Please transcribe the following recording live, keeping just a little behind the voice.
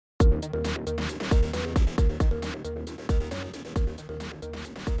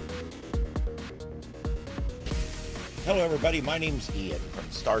Hello everybody, my name's Ian from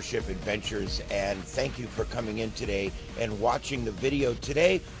Starship Adventures, and thank you for coming in today and watching the video.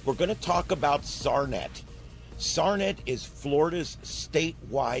 Today we're going to talk about SARNet. SARNet is Florida's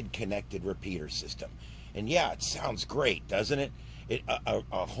statewide connected repeater system. And yeah, it sounds great, doesn't it?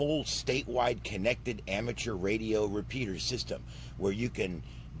 A whole statewide connected amateur radio repeater system where you can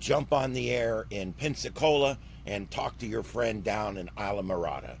jump on the air in Pensacola and talk to your friend down in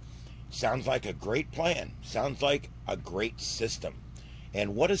Islamorada. Sounds like a great plan. Sounds like a great system.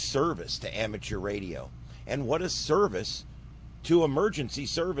 And what a service to amateur radio. And what a service to emergency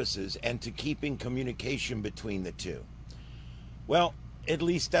services and to keeping communication between the two. Well, at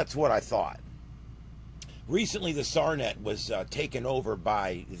least that's what I thought. Recently, the SARNet was taken over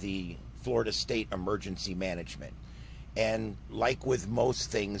by the Florida State Emergency Management. And like with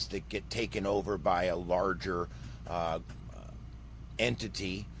most things that get taken over by a larger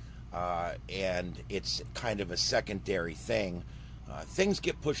entity, and it's kind of a secondary thing, things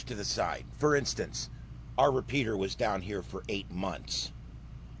get pushed to the side. For instance, our repeater was down here for 8 months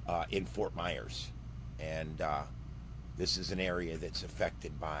in Fort Myers, and this is an area that's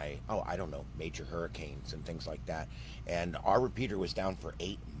affected by, I don't know, major hurricanes and things like that. And our repeater was down for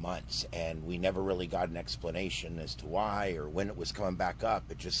 8 months, and we never really got an explanation as to why or when it was coming back up.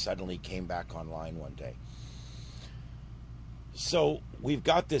 It just suddenly came back online one day. So we've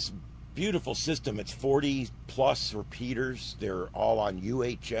got this beautiful system. It's 40 plus repeaters. They're all on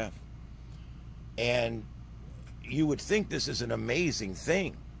UHF. And you would think this is an amazing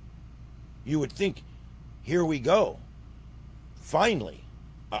thing. You would think, here we go. Finally,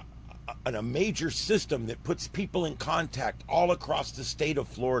 a major system that puts people in contact all across the state of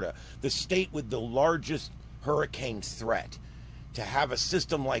Florida, the state with the largest hurricane threat. To have a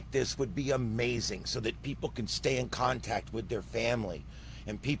system like this would be amazing, so that people can stay in contact with their family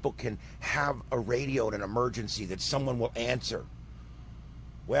and people can have a radio in an emergency that someone will answer.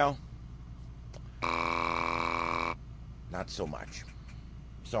 Well, not so much.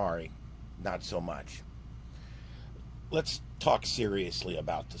 Sorry, not so much. Let's talk seriously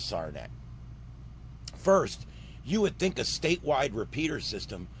about the SARNet. First, you would think a statewide repeater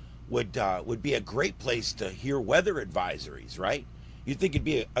system would be a great place to hear weather advisories, right? You'd think it'd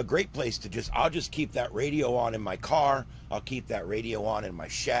be a great place to I'll just keep that radio on in my car, I'll keep that radio on in my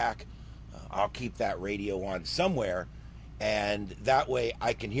shack, I'll keep that radio on somewhere, and that way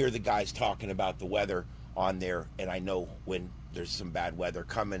I can hear the guys talking about the weather on there, and I know when there's some bad weather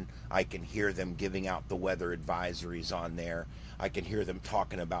coming, I can hear them giving out the weather advisories on there. I can hear them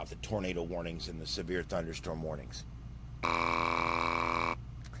talking about the tornado warnings and the severe thunderstorm warnings.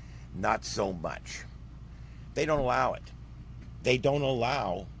 Not so much. They don't allow it. They don't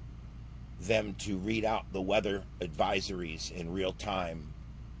allow them to read out the weather advisories in real time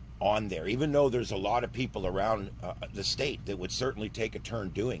on there, even though there's a lot of people around the state that would certainly take a turn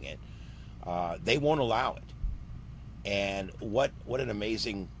doing it. They won't allow it. And what an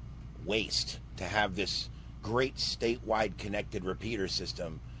amazing waste to have this great statewide connected repeater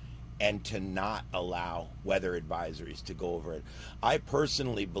system and to not allow weather advisories to go over it. I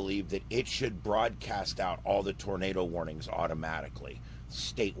personally believe that it should broadcast out all the tornado warnings automatically,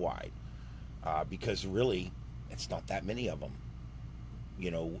 statewide, because really, it's not that many of them.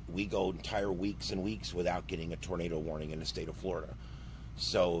 You know, we go entire weeks and weeks without getting a tornado warning in the state of Florida.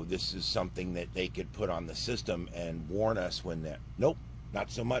 So this is something that they could put on the system and warn us when they're, nope,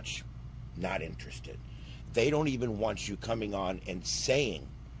 not so much, not interested. They don't even want you coming on and saying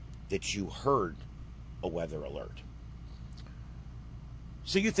that you heard a weather alert.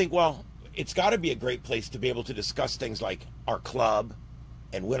 So you think, well, it's got to be a great place to be able to discuss things like our club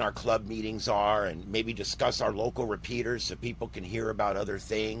and when our club meetings are, and maybe discuss our local repeaters so people can hear about other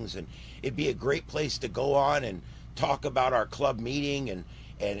things. And it'd be a great place to go on and talk about our club meeting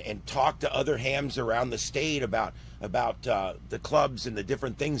and talk to other hams around the state about the clubs and the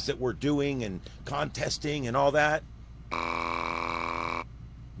different things that we're doing and contesting and all that.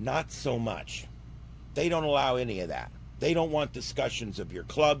 Not so much. They don't allow any of that. They don't want discussions of your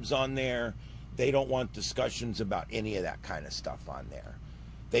clubs on there. They don't want discussions about any of that kind of stuff on there.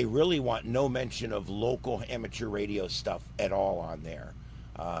 They really want no mention of local amateur radio stuff at all on there.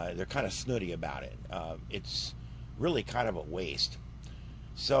 They're kind of snooty about it. It's really kind of a waste.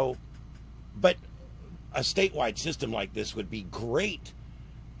 So, but a statewide system like this would be great.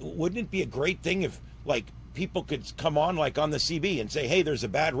 Wouldn't it be a great thing if, like, people could come on, like on the CB, and say, hey, there's a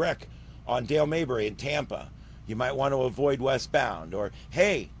bad wreck on Dale Mabry in Tampa. You might want to avoid westbound. Or,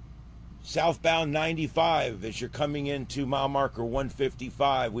 hey, Southbound 95, as you're coming into mile marker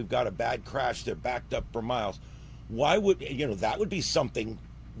 155, we've got a bad crash. They're backed up for miles. Why would, that would be something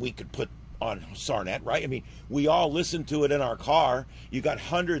we could put on SARNet, right? I mean, we all listen to it in our car. You got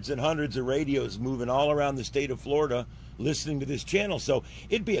hundreds and hundreds of radios moving all around the state of Florida listening to this channel. So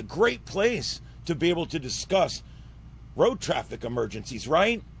it'd be a great place to be able to discuss road traffic emergencies,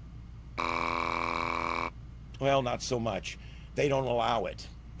 right? Well, not so much. They don't allow it.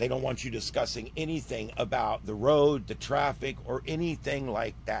 They don't want you discussing anything about the road, the traffic, or anything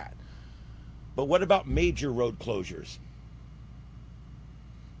like that. But what about major road closures?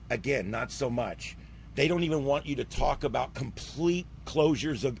 Again, not so much. They don't even want you to talk about complete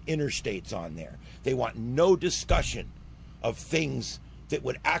closures of interstates on there. They want no discussion of things that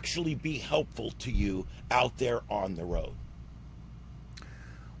would actually be helpful to you out there on the road.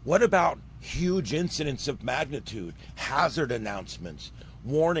 What about huge incidents of magnitude, hazard announcements,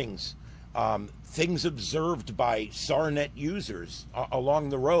 warnings, things observed by SARNet users along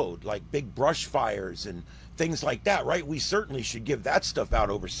the road, like big brush fires and things like that, right? We certainly should give that stuff out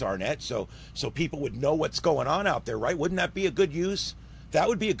over SARNet so people would know what's going on out there, right? Wouldn't that be a good use? That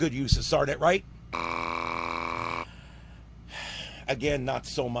would be a good use of SARNet, right? Again, not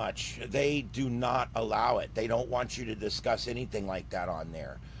so much. They do not allow it. They don't want you to discuss anything like that on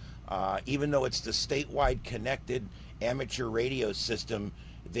there. Even though it's the statewide connected amateur radio system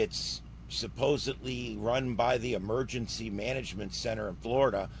that's supposedly run by the Emergency Management Center in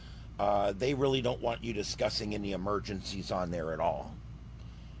Florida, they really don't want you discussing any emergencies on there at all.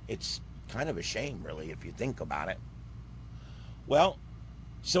 It's kind of a shame, really, if you think about it. Well,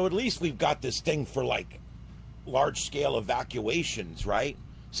 so at least we've got this thing for like large-scale evacuations, right?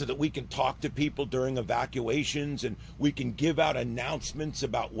 So that we can talk to people during evacuations, and we can give out announcements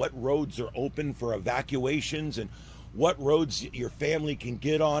about what roads are open for evacuations and what roads your family can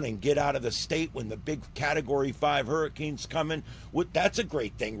get on and get out of the state when the big Category 5 hurricane's coming. That's a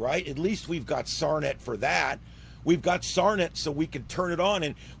great thing, right? At least we've got SARNet for that. We've got SARNet so we can turn it on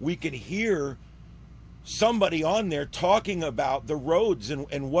and we can hear somebody on there talking about the roads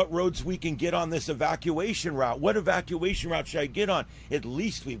and what roads we can get on this evacuation route. What evacuation route should I get on? At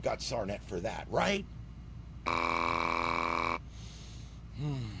least we've got SARNet for that, right?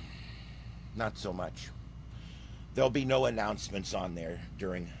 Not so much. There'll be no announcements on there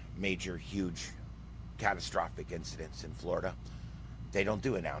during major, huge, catastrophic incidents in Florida. They don't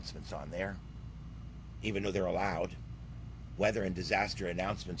do announcements on there, even though they're allowed. Weather and disaster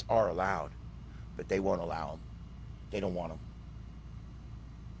announcements are allowed, but they won't allow them. They don't want them.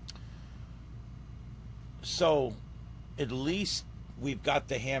 So at least we've got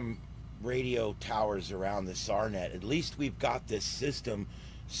the ham radio towers around the SARNet. At least we've got this system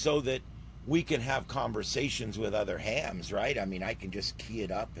so that we can have conversations with other hams, right? I mean, I can just key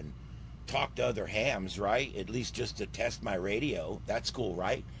it up and talk to other hams, right? At least just to test my radio. That's cool,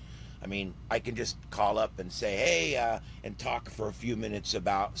 right? I mean, I can just call up and say, hey, and talk for a few minutes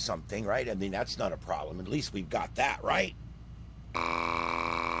about something, right? I mean, that's not a problem. At least we've got that, right?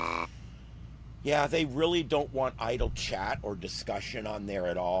 Yeah, they really don't want idle chat or discussion on there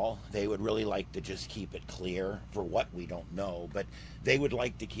at all. They would really like to just keep it clear for what we don't know, but they would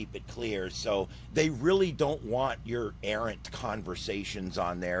like to keep it clear. So they really don't want your errant conversations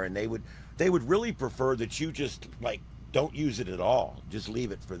on there, and they would really prefer that you just like don't use it at all. Just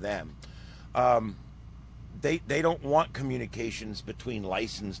leave it for them. They don't want communications between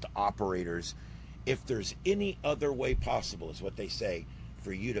licensed operators if there's any other way possible, is what they say,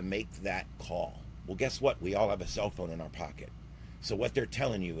 for you to make that call. Well, guess what? We all have a cell phone in our pocket. So what they're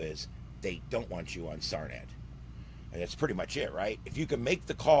telling you is they don't want you on SARNet. And that's pretty much it, right? If you can make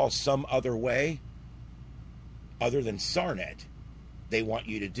the call some other way other than SARNet, they want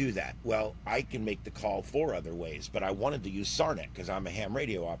you to do that. Well, I can make the call 4 other ways, but I wanted to use SARNet because I'm a ham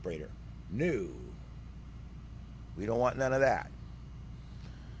radio operator. No. We don't want none of that.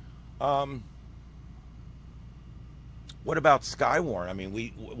 What about Skywarn? I mean,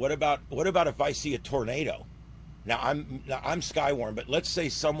 what about if I see a tornado? Now I'm Skywarn, but let's say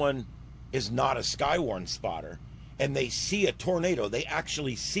someone is not a Skywarn spotter and they see a tornado. They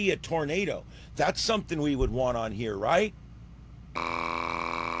actually see a tornado. That's something we would want on here, right?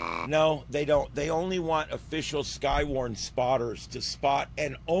 No, they don't. They only want official Skywarn spotters to spot,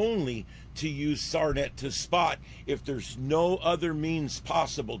 and only to use SARNet to spot if there's no other means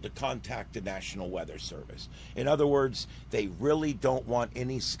possible to contact the National Weather Service. In other words, they really don't want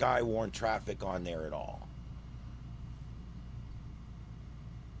any Skywarn traffic on there at all.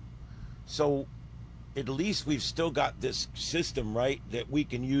 So at least we've still got this system, right, that we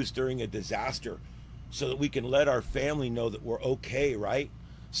can use during a disaster so that we can let our family know that we're okay, right?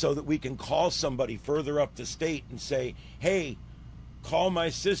 so that we can call somebody further up the state and say, hey, call my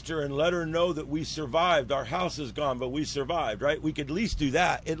sister and let her know that we survived. Our house is gone, but we survived, right? We could at least do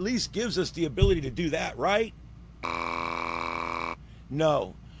that. At least gives us the ability to do that, right?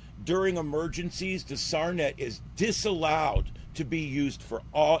 No. During emergencies, the SARNet is disallowed to be used for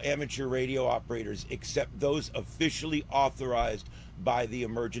all amateur radio operators except those officially authorized by the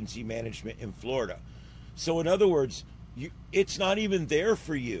emergency management in Florida. So in other words, it's not even there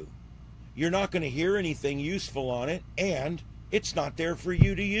for you. You're not going to hear anything useful on it, and it's not there for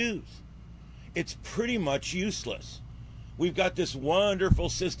you to use. It's pretty much useless. We've got this wonderful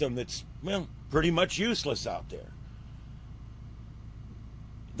system that's, well, pretty much useless out there.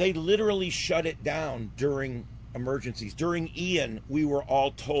 They literally shut it down during emergencies. During Ian, we were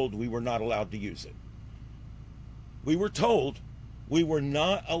all told we were not allowed to use it. We were told we were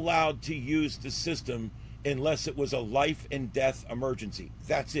not allowed to use the system unless it was a life and death emergency.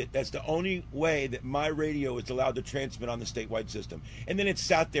 That's it. That's the only way that my radio is allowed to transmit on the statewide system. And then it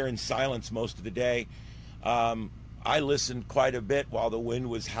sat there in silence most of the day. I listened quite a bit while the wind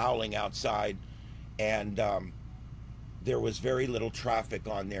was howling outside, and there was very little traffic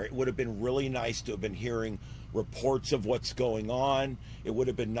on there. It would have been really nice to have been hearing reports of what's going on. It would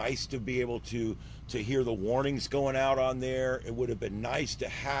have been nice to be able to hear the warnings going out on there. It would have been nice to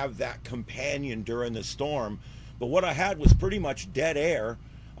have that companion during the storm. But what I had was pretty much dead air,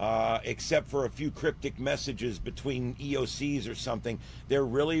 except for a few cryptic messages between EOCs or something. There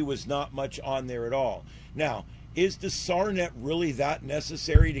really was not much on there at all. Now, is the SARNet really that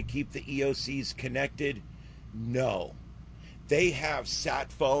necessary to keep the EOCs connected? No. They have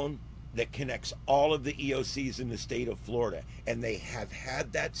sat phone that connects all of the EOCs in the state of Florida, and they have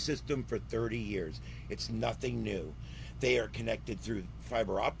had that system for 30 years. It's nothing new. They are connected through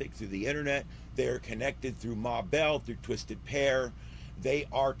fiber optic, through the internet. They are connected through Ma Bell, through Twisted Pair. They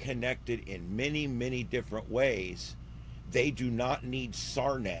are connected in many, many different ways. They do not need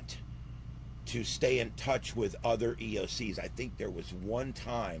SARNet to stay in touch with other EOCs. I think there was one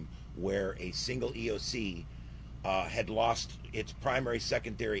time where a single EOC had lost its primary,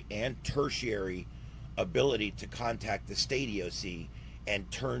 secondary, and tertiary ability to contact the state EOC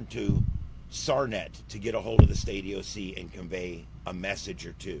and turn to SARNet to get a hold of the state EOC and convey a message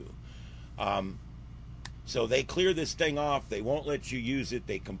or two. So they clear this thing off. They won't let you use it.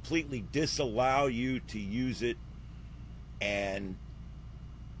 They completely disallow you to use it, and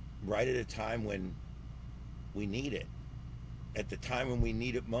right at a time when we need it, at the time when we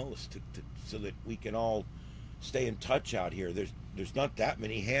need it most, so that we can all stay in touch out here. There's not that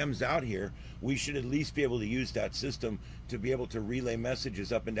many hams out here. We should at least be able to use that system to be able to relay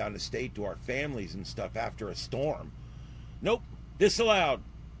messages up and down the state to our families and stuff after a storm. Nope, disallowed.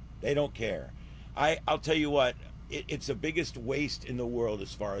 They don't care. I'll tell you what, it's the biggest waste in the world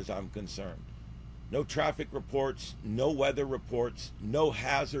as far as I'm concerned. No traffic reports, no weather reports, no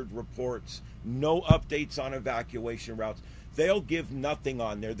hazard reports, no updates on evacuation routes. They'll give nothing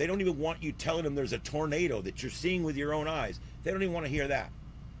on there. They don't even want you telling them there's a tornado that you're seeing with your own eyes. They don't even want to hear that.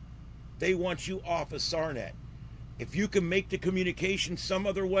 They want you off of SARNet. If you can make the communication some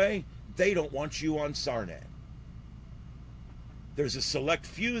other way, they don't want you on SARNet. There's a select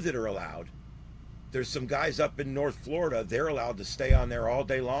few that are allowed. There's some guys up in North Florida, they're allowed to stay on there all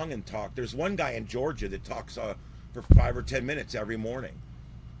day long and talk. There's one guy in Georgia that talks for 5 or 10 minutes every morning,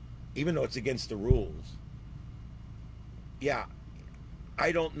 even though it's against the rules. Yeah,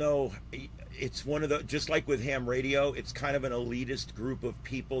 I don't know. It's one of the, just like with ham radio, it's kind of an elitist group of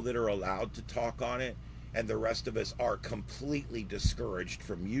people that are allowed to talk on it, and the rest of us are completely discouraged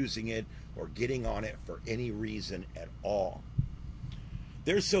from using it or getting on it for any reason at all.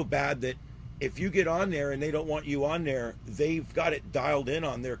 They're so bad that if you get on there and they don't want you on there, they've got it dialed in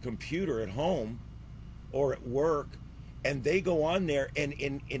on their computer at home or at work, and they go on there, and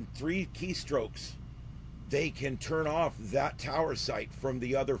in 3 keystrokes, they can turn off that tower site from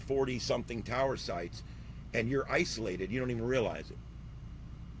the other 40-something tower sites, and you're isolated. You don't even realize it.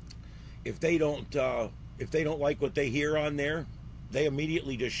 If they don't like what they hear on there, they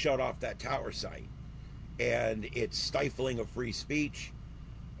immediately just shut off that tower site, and it's stifling of free speech.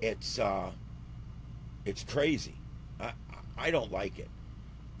 It's crazy. I don't like it.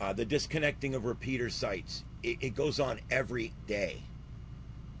 The disconnecting of repeater sites, it goes on every day.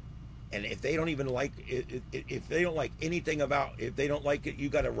 And if they don't even like it, if they don't like anything about, if they don't like it, you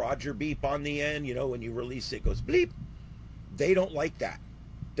got a Roger beep on the end, you know, when you release it, it goes bleep. They don't like that.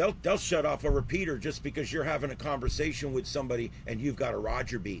 They'll shut off a repeater just because you're having a conversation with somebody and you've got a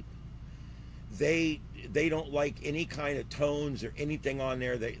Roger beep. they don't like any kind of tones or anything on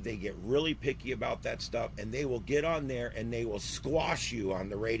there. They get really picky about that stuff, and they will get on there and they will squash you on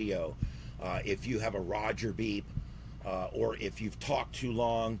the radio if you have a Roger beep or if you've talked too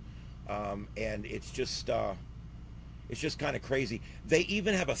long, and it's just kind of crazy. They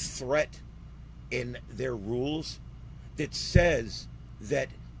even have a threat in their rules that says that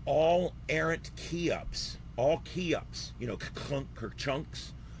all errant key-ups, you know,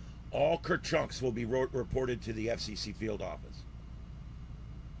 kerchunks, all kerchunks will be reported to the FCC field office.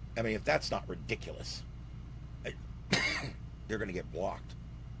 I mean, if that's not ridiculous, they're going to get blocked.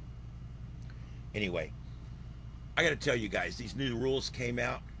 Anyway, I got to tell you guys, these new rules came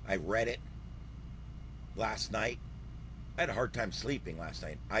out. I read it last night. I had a hard time sleeping last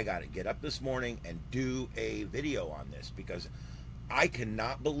night. I got to get up this morning and do a video on this because I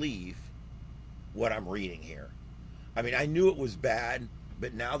cannot believe what I'm reading here. I mean, I knew it was bad,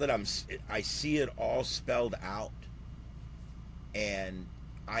 but now that I see it all spelled out, and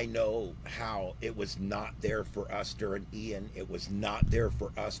I know how it was not there for us during Ian. It was not there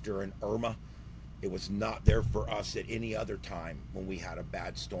for us during Irma. It was not there for us at any other time when we had a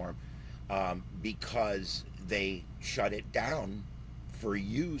bad storm, because they shut it down for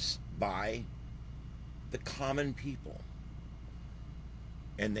use by the common people.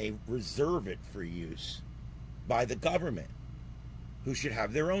 And they reserve it for use by the government, who should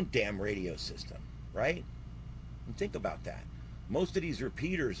have their own damn radio system, right? And think about that. Most of these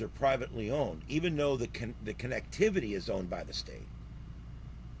repeaters are privately owned, even though the connectivity is owned by the state.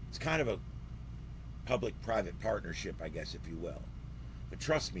 It's kind of a public-private partnership, I guess, if you will. But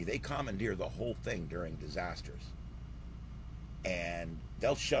trust me, they commandeer the whole thing during disasters. And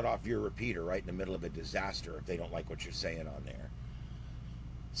they'll shut off your repeater right in the middle of a disaster if they don't like what you're saying on there.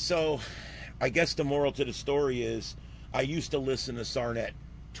 So, I guess the moral to the story is, I used to listen to SARNet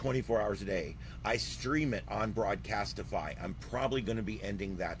 24 hours a day. I stream it on Broadcastify. I'm probably going to be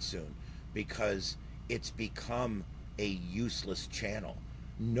ending that soon because it's become a useless channel.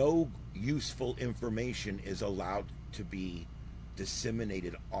 No useful information is allowed to be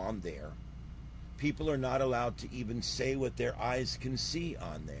disseminated on there. People are not allowed to even say what their eyes can see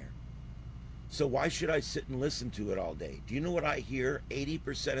on there. So why should I sit and listen to it all day? Do you know what I hear?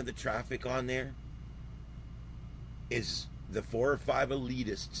 80% of the traffic on there is the 4 or 5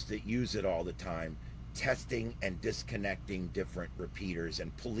 elitists that use it all the time, testing and disconnecting different repeaters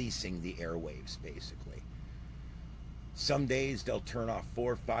and policing the airwaves, basically. Some days they'll turn off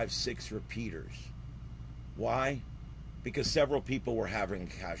 4, 5, 6 repeaters. Why? Because several people were having a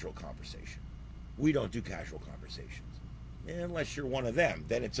casual conversation. We don't do casual conversations. Unless you're one of them,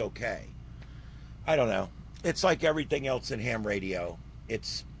 then it's okay. I don't know. It's like everything else in ham radio.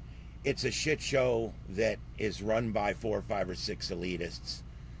 It's a shit show that is run by 4 or 5 or 6 elitists.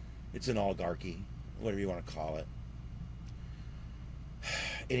 It's an oligarchy, whatever you want to call it.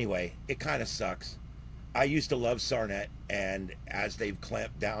 Anyway, it kind of sucks. I used to love SARNet, and as they've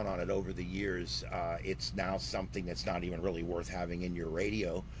clamped down on it over the years, it's now something that's not even really worth having in your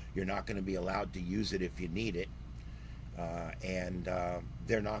radio. You're not going to be allowed to use it if you need it. And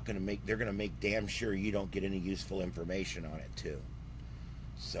they're going to make damn sure you don't get any useful information on it too.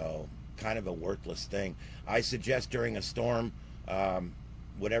 So kind of a worthless thing. I suggest during a storm,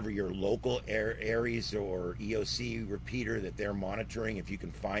 whatever your local areas or EOC repeater that they're monitoring, if you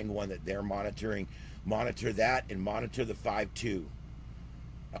can find one that they're monitoring, monitor that and monitor the 5.2.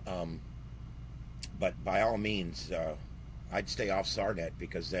 But by all means, I'd stay off SARNet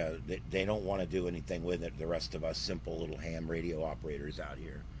because they don't want to do anything with it, the rest of us simple little ham radio operators out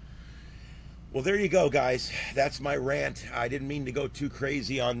here. Well, there you go, guys. That's my rant. I didn't mean to go too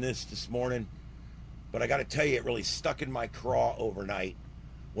crazy on this morning, but I got to tell you, it really stuck in my craw overnight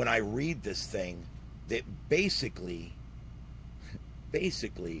when I read this thing that basically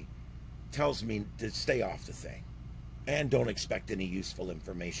tells me to stay off the thing and don't expect any useful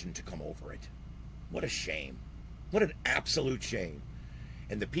information to come over it. What a shame. What an absolute shame.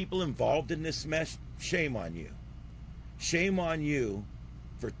 And the people involved in this mess, shame on you. Shame on you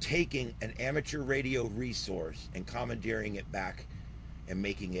for taking an amateur radio resource and commandeering it back and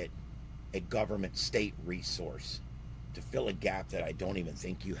making it a government state resource to fill a gap that I don't even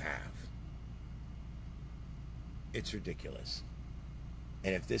think you have. It's ridiculous.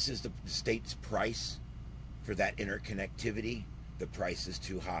 And if this is the state's price for that interconnectivity, the price is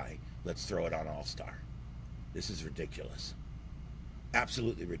too high. Let's throw it on All-Star. This is ridiculous.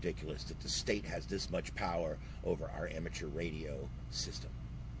 Absolutely ridiculous that the state has this much power over our amateur radio system.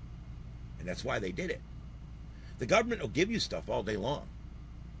 And that's why they did it. The government will give you stuff all day long,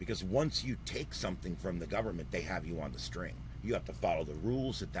 because once you take something from the government, they have you on the string. You have to follow the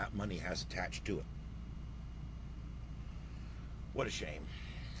rules that money has attached to it. What a shame.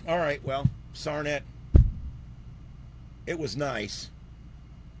 All right, well, SARNet, it was nice,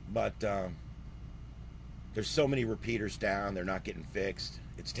 but there's so many repeaters down, they're not getting fixed.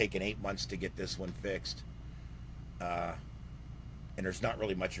 It's taken 8 months to get this one fixed. And there's not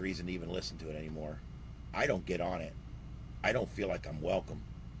really much reason to even listen to it anymore. I don't get on it. I don't feel like I'm welcome.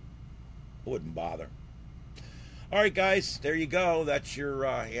 I wouldn't bother. All right, guys, there you go. That's your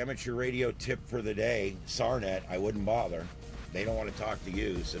amateur radio tip for the day. SARNet, I wouldn't bother. They don't want to talk to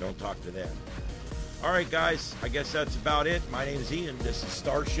you, so don't talk to them. All right, guys, I guess that's about it. My name is Ian. This is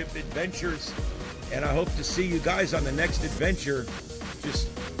Starship Adventures, and I hope to see you guys on the next adventure. Just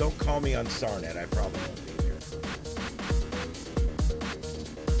don't call me on SARNet. I probably won't.